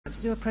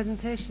to do a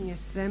presentation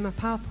yesterday. My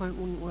PowerPoint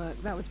wouldn't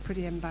work. That was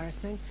pretty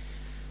embarrassing.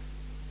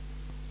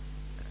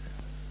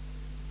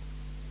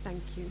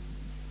 Thank you.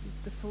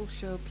 The full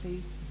show,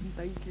 please.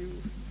 Thank you.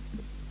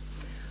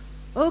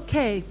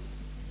 Okay.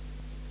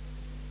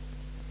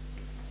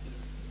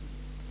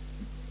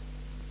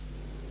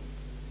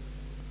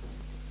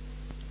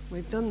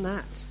 We've done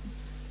that.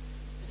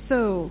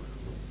 So,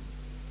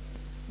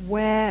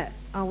 where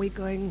are we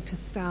going to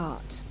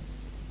start?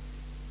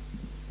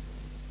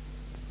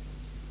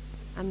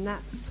 And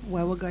that's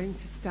where we're going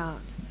to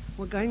start.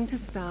 We're going to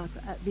start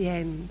at the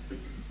end.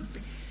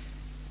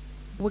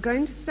 We're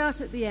going to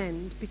start at the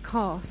end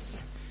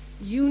because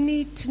you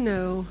need to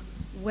know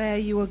where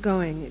you are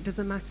going. It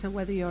doesn't matter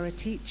whether you're a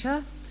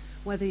teacher,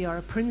 whether you're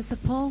a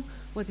principal,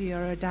 whether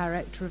you're a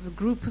director of a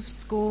group of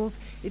schools.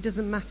 It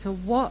doesn't matter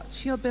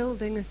what you're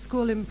building a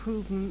school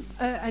improvement,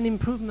 an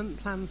improvement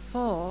plan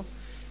for.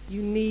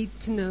 You need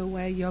to know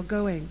where you're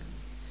going.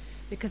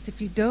 Because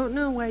if you don't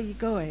know where you're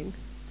going,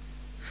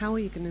 how are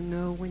you going to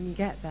know when you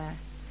get there?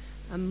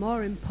 And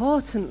more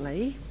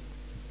importantly,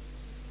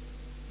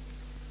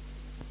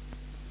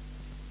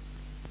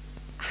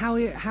 how are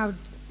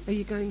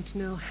you going to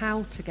know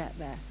how to get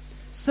there?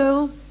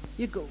 So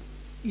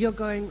you're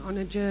going on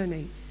a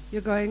journey.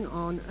 You're going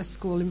on a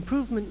school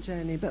improvement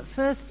journey. But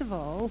first of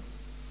all,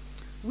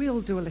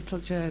 we'll do a little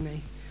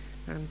journey.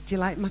 Do you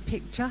like my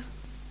picture?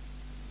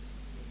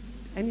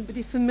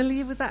 Anybody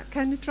familiar with that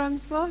kind of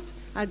transport?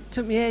 It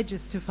took me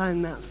ages to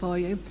find that for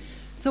you.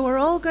 So we're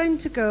all going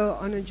to go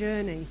on a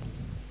journey.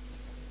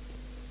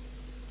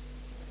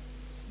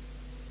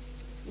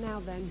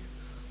 Now then,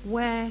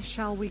 where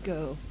shall we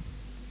go?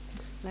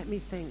 Let me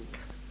think.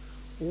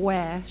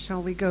 Where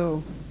shall we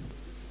go?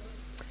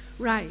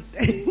 Right.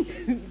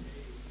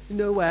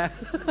 Nowhere.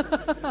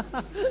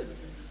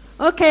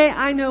 Okay,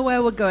 I know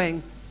where we're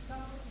going.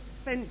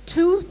 Spend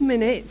 2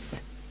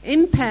 minutes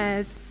in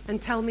pairs and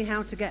tell me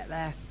how to get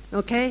there.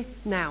 Okay?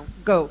 Now,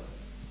 go.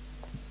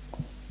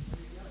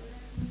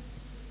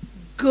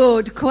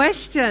 Good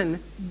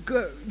question.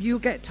 You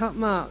get top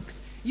marks.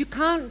 You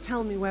can't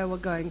tell me where we're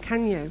going,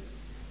 can you?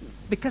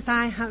 Because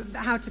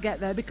how to get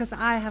there, because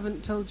I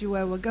haven't told you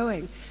where we're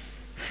going.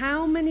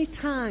 How many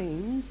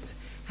times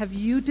have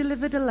you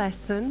delivered a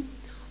lesson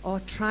or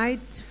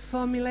tried to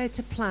formulate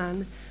a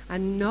plan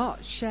and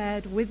not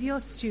shared with your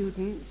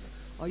students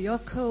or your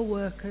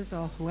co-workers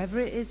or whoever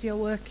it is you're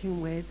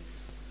working with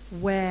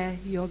where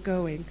you're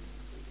going?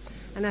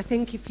 And I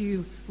think if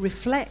you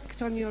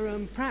reflect on your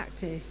own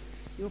practice,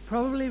 you'll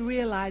probably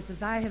realize,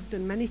 as I have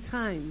done many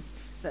times,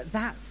 that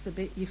that's the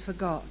bit you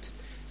forgot.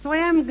 So I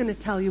am going to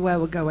tell you where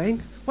we're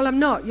going. Well, I'm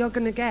not. You're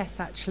going to guess,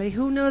 actually.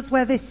 Who knows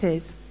where this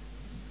is?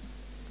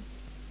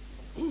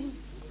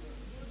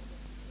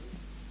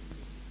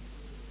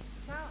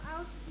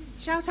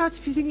 Shout out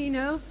if you think you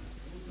know.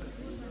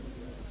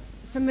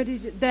 Somebody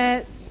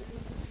there.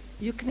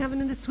 You can have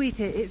another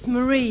sweetie. It's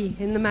Marie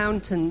in the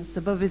mountains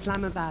above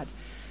Islamabad.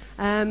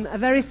 A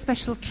very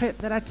special trip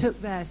that I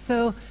took there.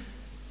 So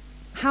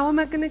how am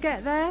I going to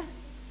get there?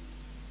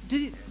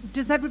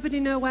 Does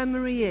everybody know where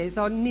Marie is,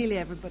 or nearly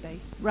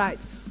everybody?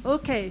 Right.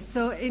 Okay,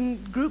 so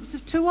in groups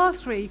of 2 or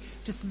 3,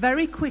 just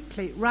very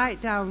quickly write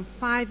down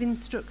 5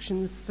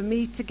 instructions for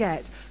me to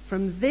get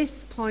from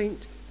this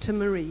point to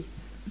Marie.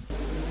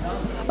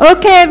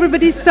 Okay,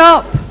 everybody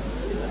stop.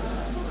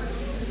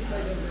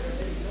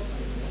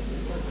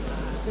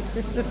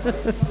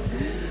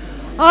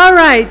 All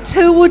right,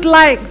 who would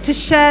like to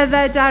share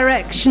their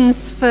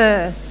directions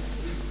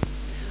first?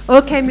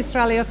 Okay,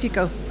 Mr. Ali, off you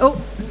go. Oh.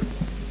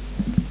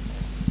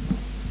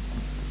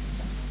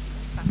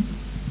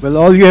 Well,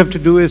 all you have to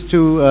do is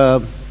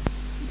to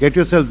get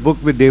yourself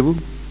booked with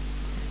Devu.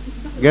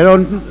 Get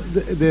on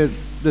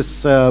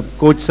this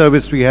coach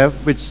service we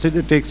have, which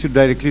takes you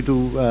directly to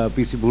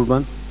PC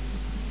Bhulban.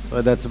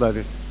 That's about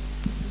it.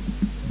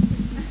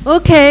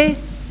 Okay.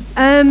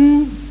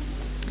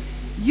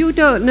 You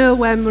don't know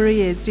where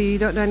Marie is, do you? You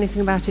don't know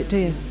anything about it, do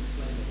you?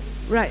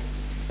 Right.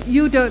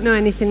 You don't know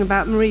anything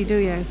about Marie, do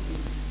you?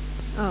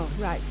 Oh,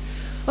 right.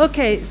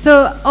 Okay,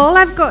 so all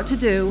I've got to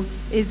do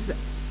is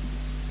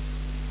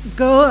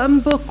go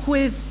and book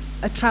with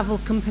a travel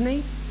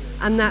company,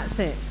 and that's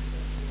it.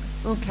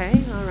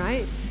 Okay, all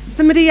right.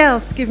 Somebody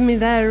else give me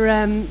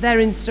their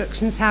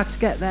instructions how to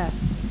get there.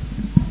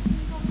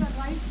 Think of the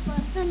right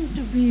person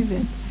to be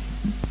with.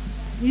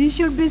 You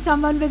should be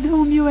someone with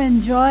whom you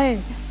enjoy,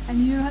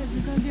 and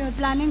because you're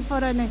planning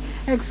for an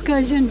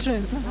excursion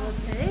trip.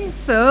 Okay,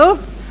 so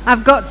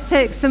I've got to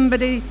take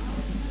somebody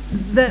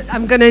that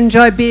I'm going to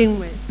enjoy being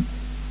with.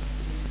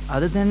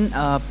 Other than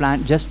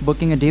just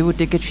booking a Devu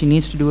ticket,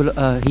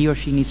 he or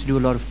she needs to do a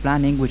lot of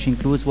planning, which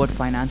includes what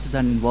finances are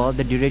involved,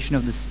 the duration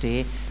of the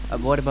stay,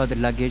 what about the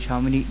luggage,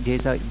 how many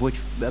days which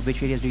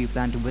areas do you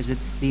plan to visit,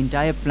 the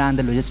entire plan,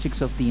 the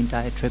logistics of the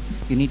entire trip.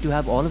 You need to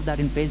have all of that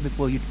in place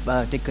before you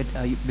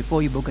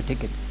book a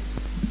ticket.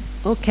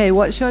 Okay,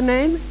 what's your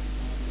name?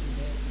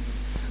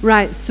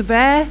 Right,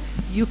 Subair,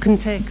 you can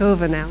take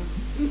over now.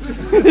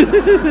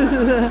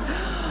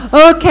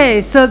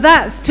 Okay, so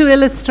that's to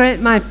illustrate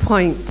my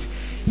point.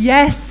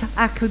 Yes,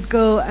 I could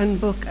go and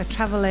book a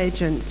travel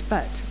agent,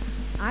 but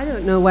I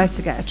don't know where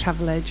to get a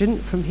travel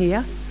agent from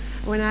here.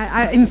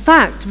 In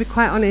fact, to be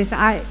quite honest,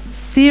 I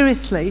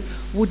seriously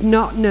would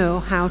not know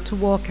how to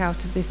walk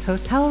out of this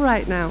hotel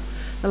right now.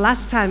 The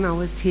last time I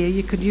was here,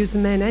 you could use the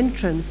main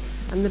entrance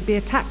and there'd be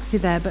a taxi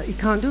there, but you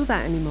can't do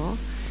that anymore.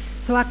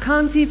 So I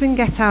can't even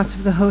get out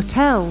of the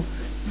hotel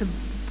to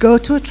go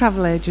to a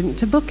travel agent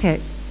to book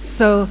it.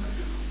 So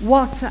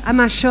what am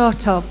I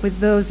short of with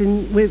those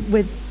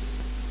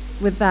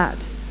with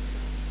that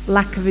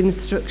lack of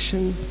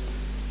instructions?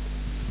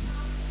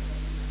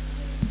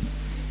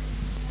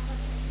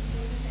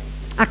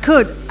 I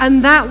could,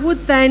 and that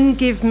would then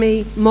give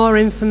me more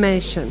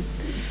information.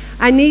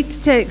 I need to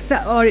take,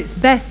 or it's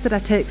best that I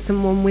take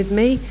someone with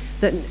me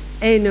that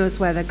A, knows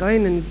where they're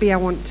going, and B, I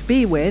want to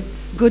be with.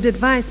 Good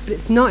advice, but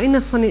it's not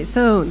enough on its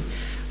own.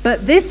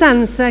 But this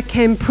answer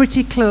came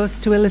pretty close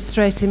to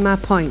illustrating my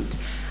point.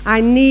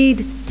 I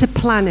need to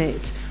plan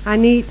it. I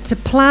need to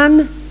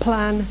plan.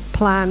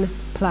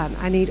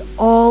 I need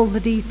all the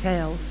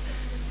details.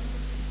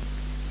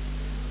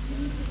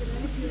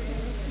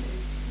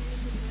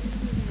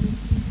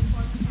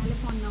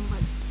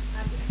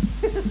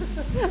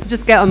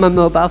 Just get on my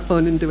mobile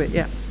phone and do it,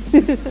 yeah.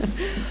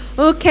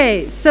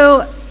 Okay,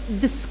 so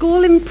the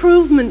school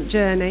improvement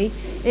journey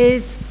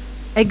is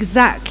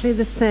exactly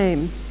the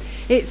same.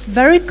 It's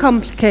very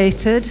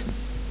complicated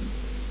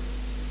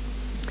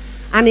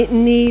and it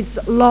needs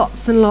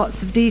lots and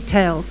lots of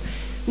details.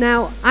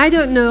 Now, I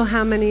don't know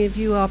how many of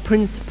you are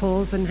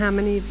principals and how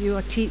many of you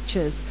are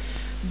teachers,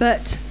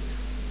 but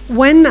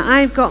when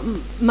I got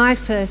my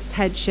first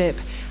headship,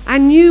 I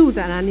knew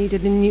that I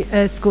needed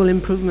a school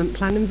improvement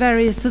plan and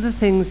various other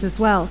things as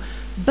well.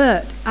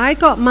 But I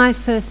got my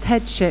first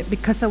headship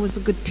because I was a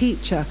good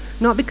teacher,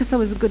 not because I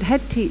was a good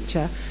head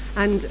teacher.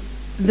 And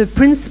the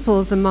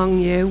principals among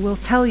you will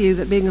tell you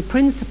that being a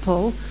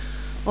principal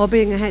or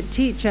being a head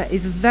teacher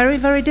is very,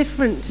 very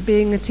different to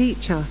being a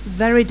teacher.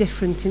 Very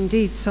different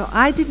indeed. So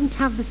I didn't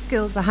have the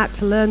skills, I had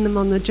to learn them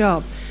on the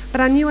job. But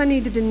I knew I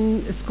needed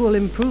a school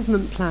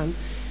improvement plan.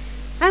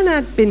 And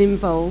I'd been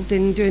involved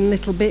in doing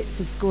little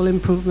bits of school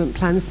improvement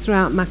plans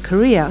throughout my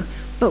career,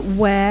 but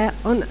where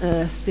on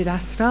earth did I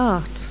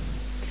start?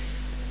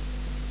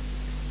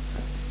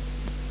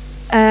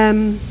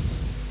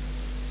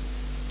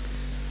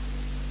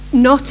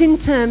 Not in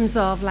terms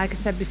of, like I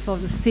said before,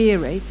 the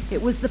theory,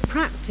 it was the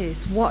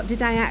practice. What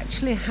did I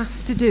actually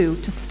have to do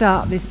to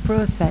start this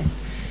process?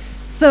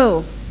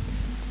 So,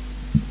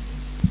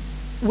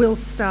 we'll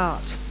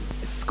start.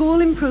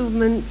 School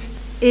improvement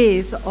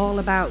is all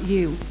about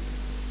you.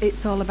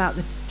 It's all about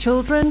the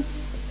children,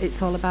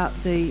 it's all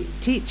about the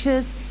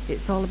teachers,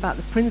 it's all about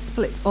the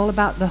principal, it's all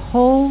about the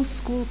whole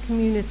school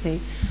community.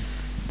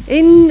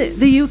 In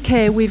the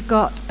UK, we've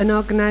got a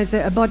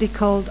body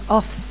called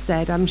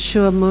Ofsted. I'm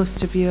sure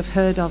most of you have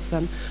heard of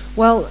them.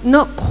 Well,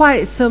 not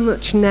quite so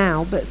much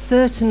now, but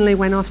certainly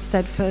when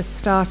Ofsted first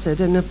started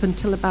and up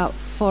until about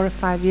 4 or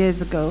 5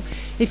 years ago,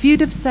 if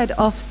you'd have said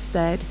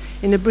Ofsted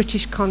in a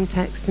British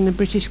context, in a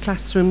British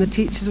classroom, the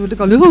teachers would have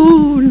gone,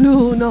 oh,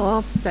 no,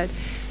 not Ofsted.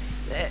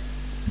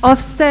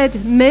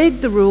 Ofsted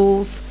made the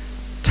rules,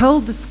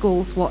 told the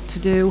schools what to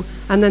do,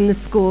 and then the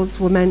schools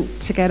were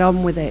meant to get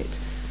on with it.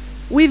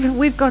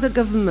 We've got a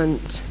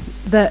government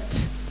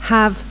that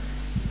have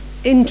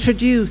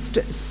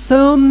introduced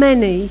so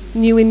many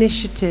new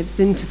initiatives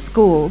into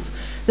schools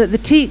that the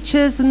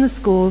teachers and the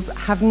schools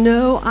have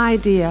no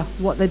idea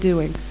what they're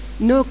doing,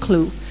 no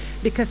clue,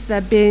 because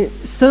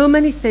so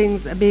many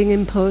things are being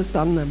imposed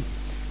on them.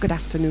 Good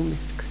afternoon,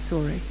 Mr.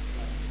 Kasuri.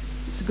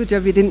 It's a good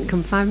job you didn't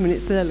come 5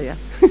 minutes earlier.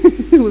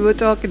 We were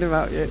talking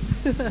about you.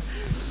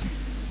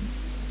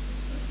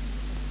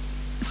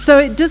 So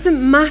it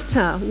doesn't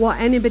matter what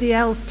anybody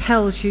else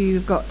tells you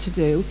you've got to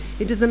do.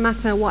 It doesn't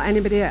matter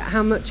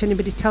how much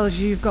anybody tells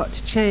you you've got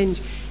to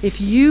change. If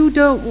you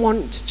don't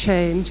want to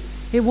change,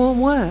 it won't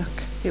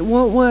work. It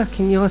won't work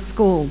in your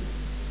school.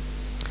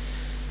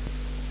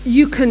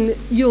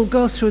 You'll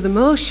go through the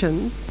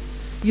motions.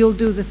 You'll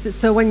do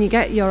so when you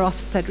get your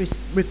Ofsted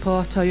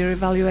report or your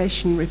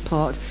evaluation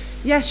report,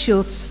 yes,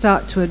 you'll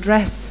start to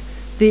address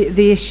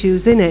the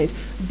issues in it,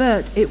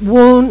 but it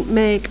won't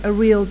make a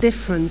real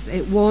difference.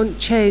 It won't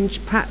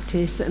change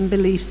practice and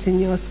beliefs in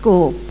your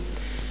school.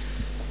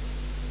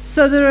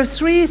 So there are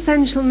 3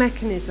 essential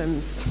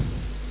mechanisms,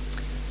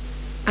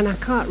 and I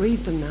can't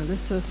read them now, they're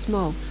so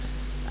small.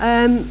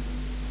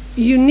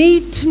 You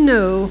need to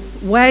know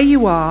where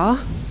you are,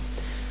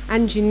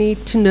 and you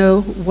need to know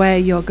where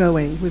you're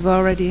going. We've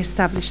already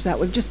established that.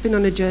 We've just been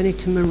on a journey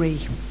to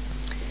Marie.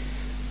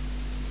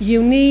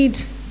 You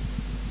need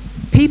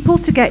people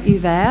to get you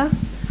there,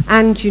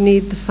 and you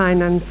need the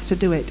finance to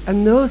do it.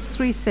 And those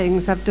 3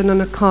 things I've done on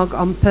a cog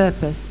on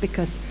purpose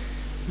because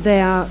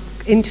they are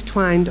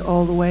intertwined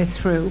all the way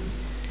through.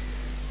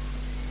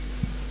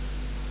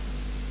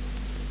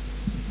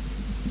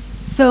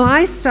 So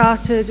I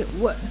started,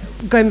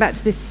 going back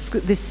to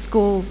this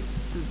school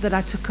that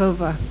I took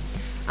over,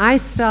 I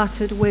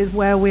started with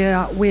where we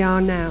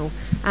are now.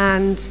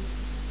 And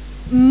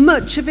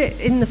much of it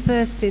in the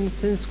first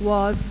instance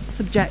was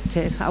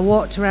subjective. I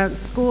walked around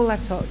school, I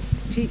talked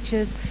to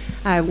teachers,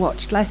 I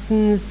watched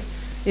lessons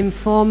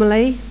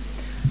informally,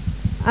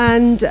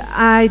 and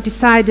I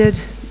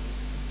decided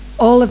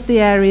all of the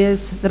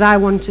areas that I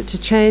wanted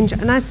to change,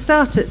 and I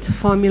started to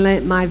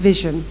formulate my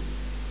vision.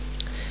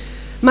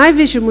 My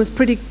vision was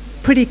pretty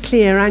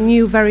clear. I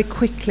knew very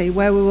quickly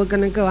where we were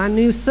going to go. I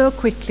knew so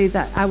quickly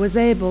that I was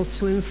able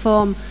to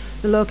inform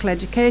the local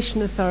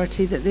education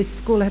authority that this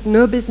school had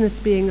no business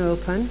being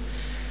open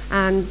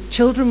and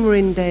children were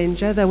in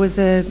danger. There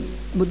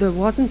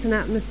wasn't an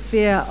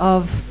atmosphere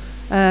of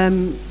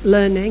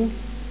learning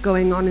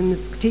going on in the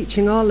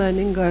teaching or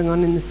learning going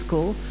on in the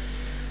school,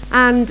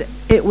 and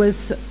it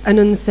was an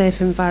unsafe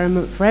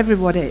environment for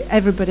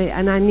everybody,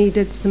 and I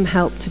needed some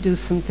help to do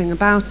something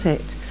about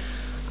it.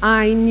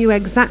 I knew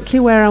exactly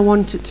where I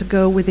wanted to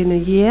go within a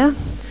year,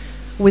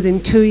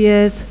 within 2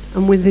 years,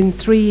 and within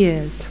 3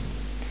 years.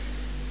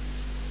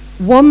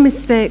 One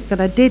mistake that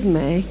I did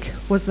make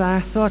was that I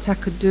thought I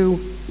could do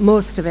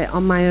most of it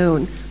on my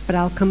own, but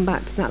I'll come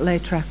back to that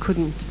later. I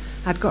couldn't.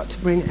 I'd got to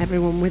bring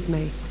everyone with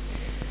me.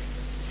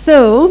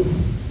 So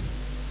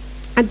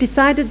I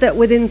decided that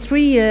within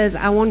 3 years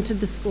I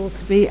wanted the school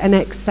to be an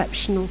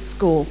exceptional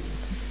school.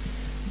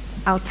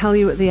 I'll tell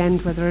you at the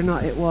end whether or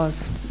not it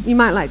was. You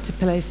might like to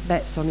place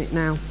bets on it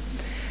now.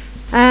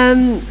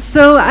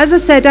 So as I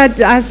said,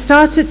 I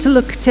started to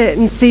look at it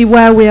and see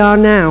where we are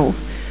now.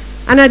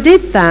 And I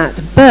did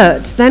that,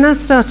 but then I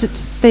started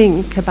to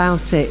think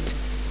about it.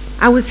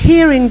 I was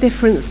hearing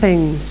different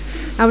things.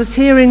 I was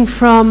hearing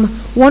from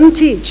one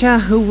teacher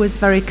who was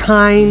very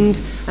kind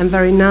and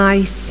very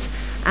nice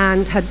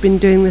and had been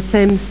doing the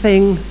same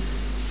thing,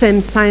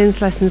 same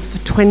science lessons for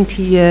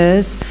 20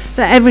 years,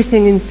 that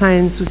everything in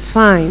science was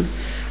fine.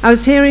 I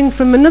was hearing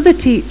from another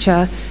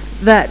teacher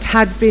that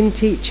had been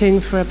teaching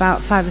for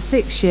about 5 or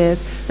 6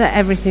 years that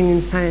everything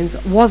in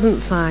science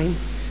wasn't fine.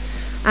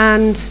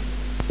 And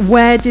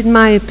where did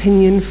my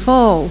opinion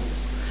fall?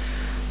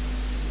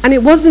 And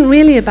it wasn't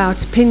really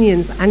about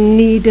opinions. I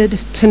needed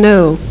to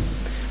know.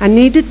 I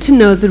needed to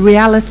know the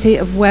reality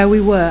of where we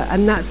were,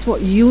 and that's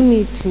what you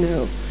need to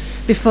know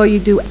before you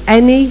do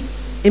any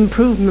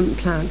improvement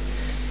plan.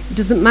 It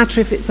doesn't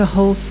matter if it's a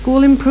whole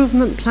school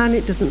improvement plan.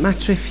 It doesn't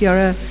matter if you're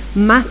a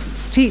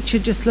maths teacher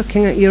just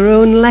looking at your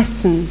own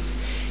lessons.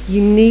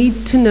 You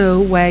need to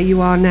know where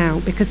you are now,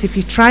 because if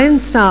you try and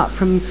start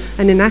from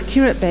an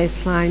inaccurate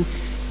baseline,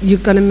 you're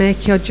going to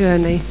make your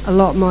journey a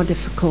lot more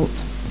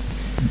difficult.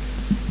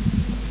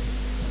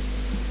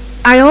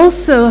 I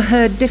also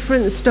heard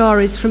different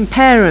stories from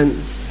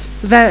parents,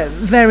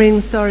 varying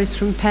stories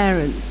from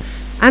parents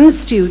and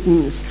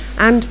students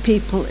and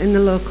people in the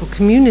local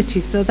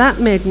community. So that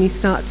made me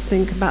start to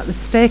think about the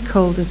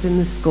stakeholders in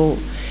the school.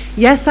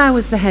 Yes, I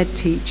was the head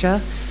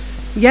teacher.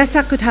 Yes,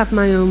 I could have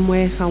my own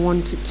way if I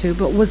wanted to,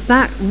 but was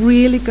that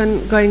really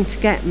going to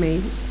get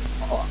me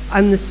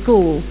and the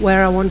school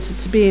where I wanted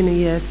to be in a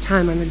year's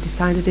time? And I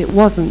decided it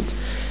wasn't.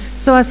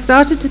 So I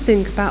started to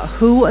think about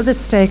who are the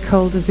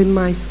stakeholders in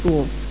my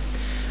school.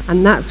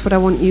 And that's what I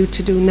want you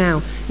to do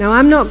now. Now,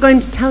 I'm not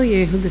going to tell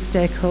you who the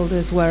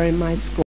stakeholders were in my school.